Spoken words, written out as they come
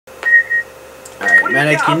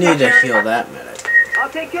Medic, you need to heal that medic. I'll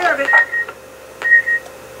take care of it.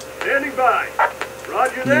 Standing by.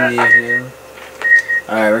 Roger that. Heal.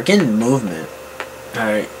 Alright, we're getting movement.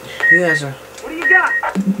 Alright, you guys are... What do you got?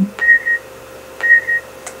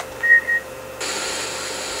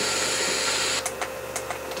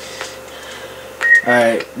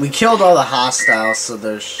 Alright, we killed all the hostiles, so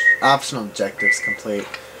there's optional objectives complete.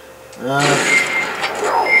 I'll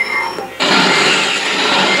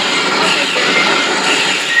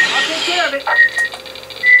take care of it.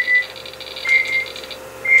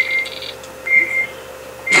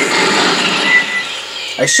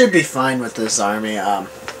 I should be fine with this army.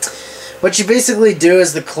 What you basically do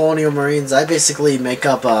is the Colonial Marines, I basically make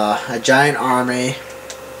up a giant army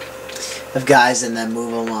of guys and then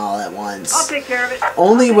move them all at once. I'll take care of it.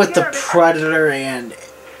 Only with the Predator and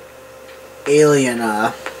Alien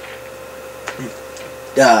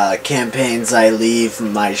campaigns I leave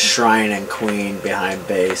my Shrine and Queen behind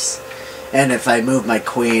base. And if I move my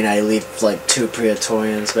Queen, I leave like 2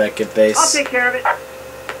 Praetorians back at base. I'll take care of it.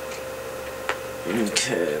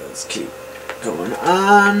 Okay, let's keep going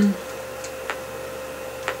on.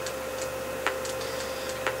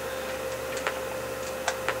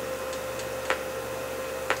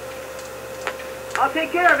 I'll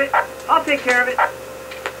take care of it. I'll take care of it.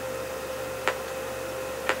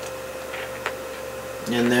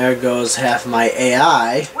 And there goes half my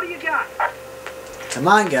AI. What do you got? Come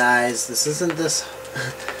on, guys. This isn't this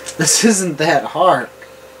isn't that hard.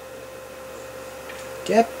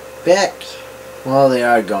 Get back. Well, they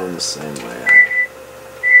are going the same way.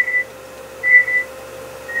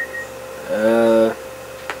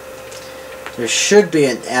 There should be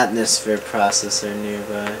an atmosphere processor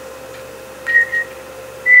nearby.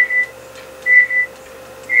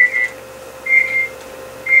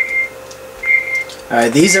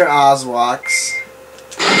 Alright, these are Oswalks.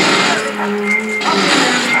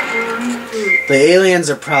 The aliens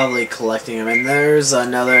are probably collecting them, and there's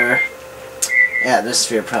another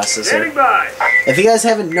atmosphere processor. Standing by. If you guys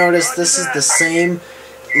haven't noticed, this is the same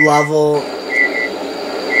level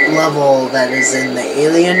that is in the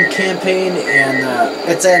Alien campaign, and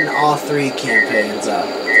it's in all 3 campaigns.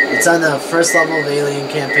 It's on the first level of Alien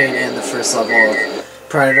campaign and the first level of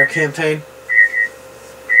Predator campaign.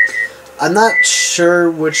 I'm not sure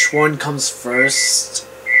which one comes first.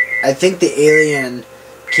 I think the Alien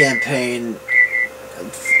campaign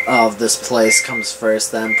of this place comes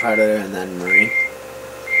first, then Predator, and then Marine.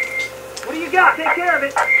 What do you got? Take care of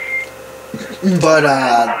it. But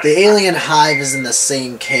the Alien hive is in the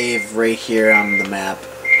same cave right here on the map.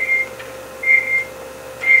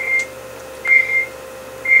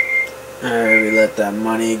 Alright, we let that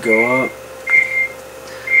money go up.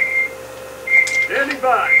 Standing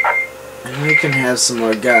by. And we can have some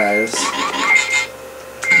more guys.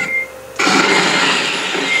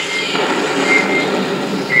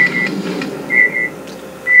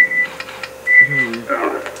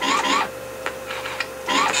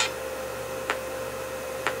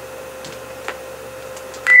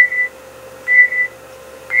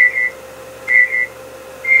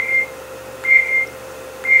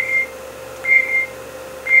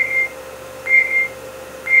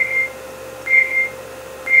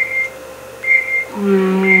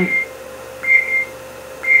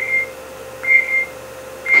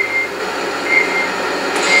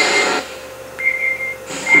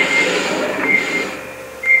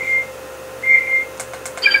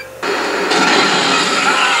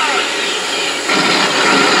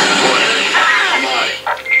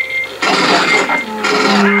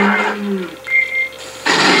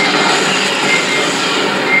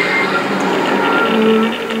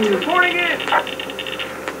 Reporting in.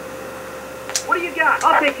 What do you got?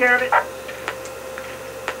 I'll take care of it.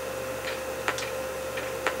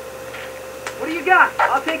 What do you got?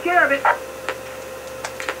 I'll take care of it.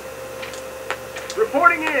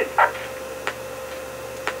 Reporting in.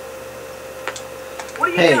 What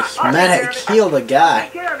do you Hey, got? I'll medic, take care of it. heal the guy.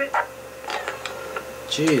 Take care of it.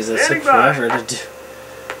 Jeez, that took Standing by. forever to do.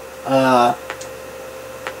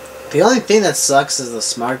 The only thing that sucks is the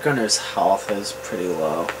smart gunner's health is pretty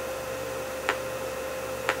low.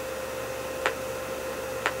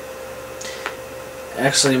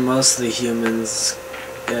 Actually, most of the humans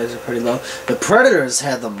guys are pretty low. The predators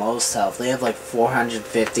have the most health. They have like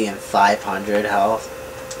 450 and 500 health.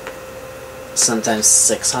 Sometimes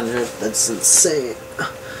 600. That's insane.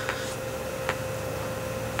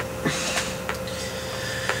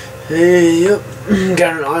 Hey, yep.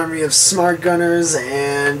 Got an army of smart gunners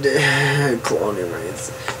and colonial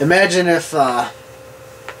marines. Imagine if the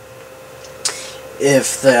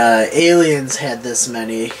aliens had this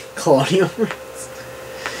many colonial marines.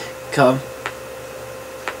 Come.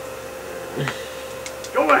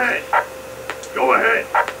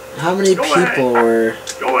 How many people were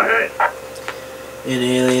Go ahead. in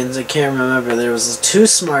Aliens? I can't remember. There was 2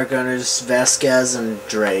 smart gunners, Vasquez and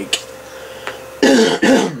Drake.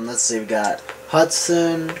 Let's see, we got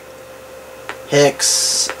Hudson,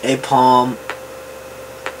 Hicks, Apalm,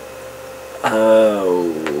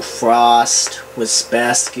 Frost,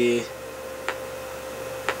 Wispassky,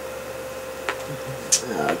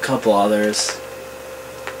 a couple others.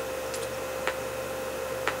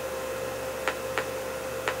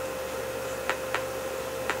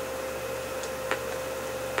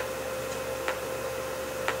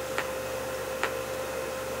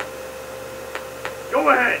 Go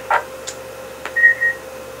ahead.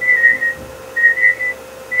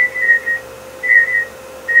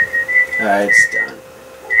 Alright, it's done.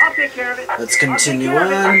 I'll take care of it. Let's continue I'll take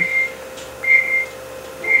care of on.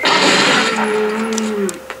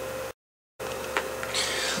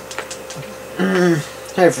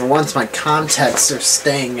 Hey, for once my contexts are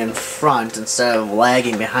staying in front instead of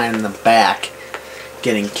lagging behind in the back,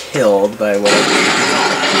 getting killed by whatever.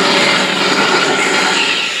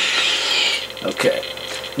 Okay.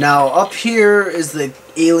 Now, up here is the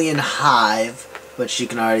alien hive, which you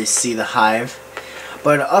can already see the hive.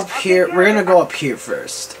 But up here, we're gonna go up here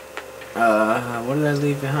first. What did I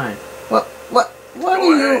leave behind? What Go are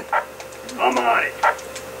you? ahead. I'm on it.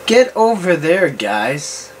 Get over there,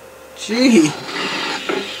 guys. Gee.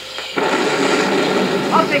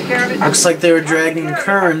 I'll take care of it. Looks like they were dragging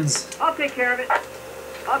Kearns. I'll take care of it.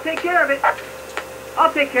 I'll take care of it.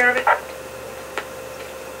 I'll take care of it.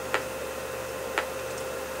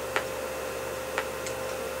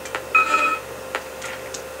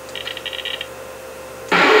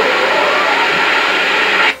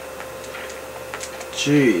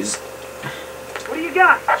 Jeez. What do you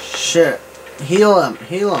got? Shit. Heal him.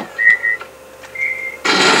 Heal him.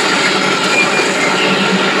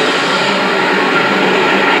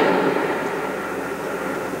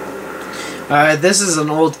 Alright, this is an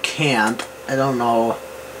old camp. I don't know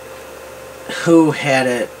who had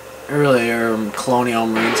it earlier. Colonial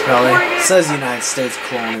Marines, probably. It says United States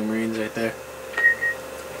Colonial Marines right there.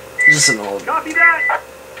 Just an old. Copy that.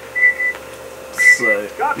 So,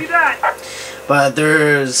 Copy that. but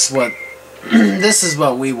there's what. This is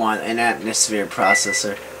what we want, an atmosphere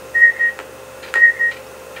processor.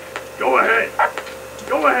 Go ahead.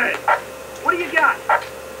 Go ahead. What do you got?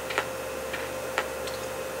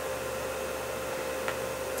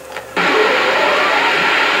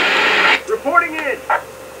 Reporting in.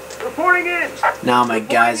 Reporting in. Now my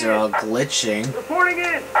guys are all glitching. Reporting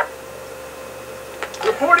in.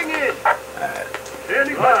 Reporting in. Alright.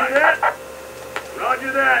 Standing by. Roger that.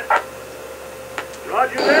 Roger that.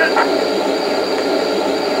 Roger that.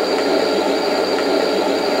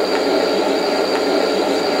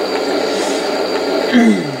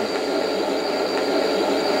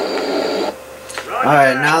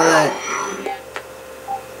 Alright, now that.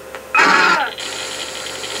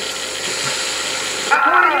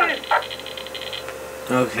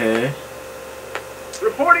 Okay.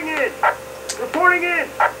 Reporting in. Reporting in.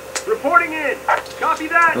 Reporting in. Copy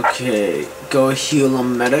that. Okay. Go heal a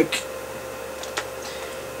medic.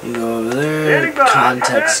 You go over there. Standing by.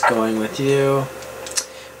 Contact's going with you.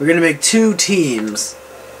 We're gonna make 2 teams.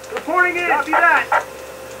 Reporting in. Copy that.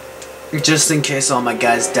 Just in case all my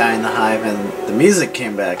guys die in the hive and the music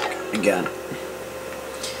came back again.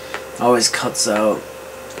 Always cuts out.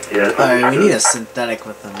 Yes. Alright, we need a synthetic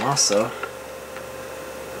with them also.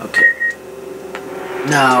 Okay.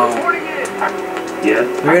 Now, Reporting in.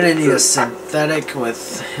 Yes. we're gonna need a synthetic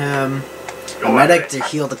with him. A Go medic ahead. to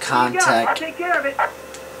heal the What do you got? I'll contact, take care of it.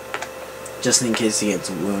 just in case he gets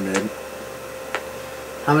wounded.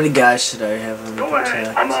 How many guys should I have him Go ahead.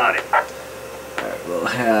 I'm protect? on it. Alright, we'll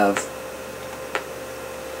have...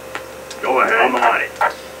 Go ahead. I'm on it.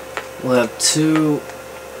 We'll have 2...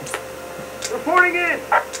 Reporting in.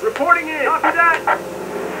 Reporting in. Copy that.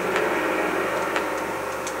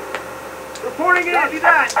 Reporting in. Copy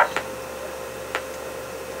that.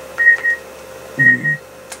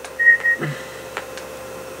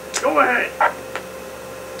 Go ahead.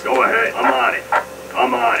 Go ahead. I'm on it.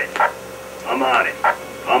 I'm on it. I'm on it.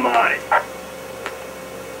 I'm on it.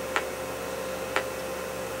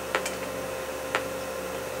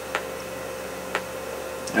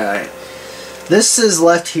 Alright. This is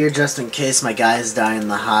left here just in case my guys die in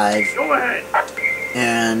the hive. Go ahead.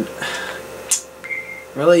 And...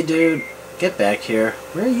 Really, dude? Get back here.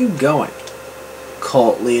 Where are you going?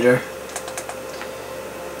 Cult leader.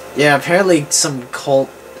 Yeah, apparently some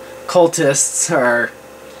cultists are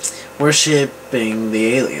worshipping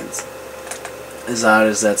the aliens. As odd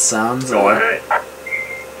as that sounds. Go ahead.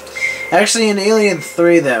 Actually, in Alien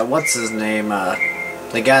 3, that what's his name,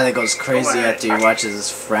 The guy that goes crazy after he watches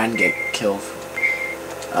his friend get killed.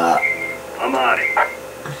 I'm on it.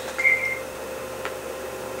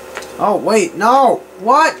 Oh, wait, no!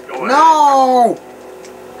 What? No!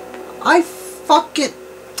 I fucking...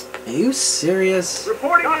 Are you serious?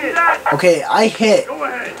 Reporting in. Okay, I hit. Go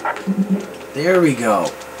ahead. There we go.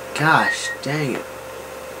 Gosh, dang it.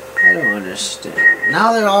 I don't understand.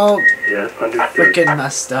 Now they're all Yes, understood. freaking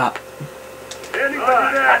messed up. Standing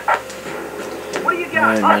by that. What do you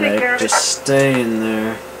got? Wait a I'll take care minute, of it. just stay in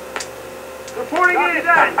there. Reporting in.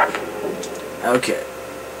 That. Okay.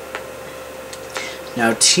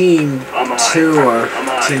 Now team I'm on 2 or I'm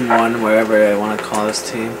on team 1, wherever I want to call this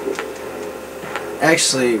team.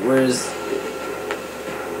 Actually, where's...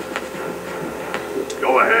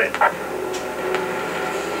 Go ahead.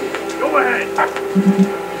 Go ahead.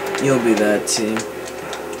 You'll be that team.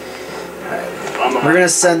 Alright. I'm on We're gonna it.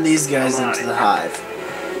 send these guys I'm on into it. the hive.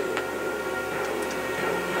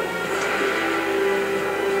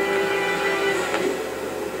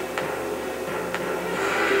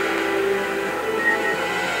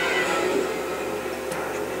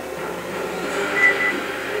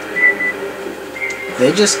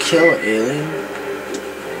 They just kill alien?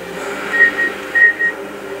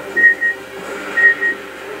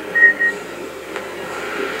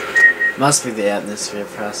 Must be the atmosphere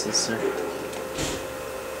processor.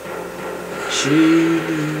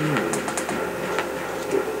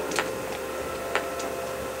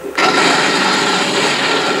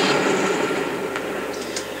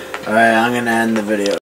 Alright, I'm gonna end the video.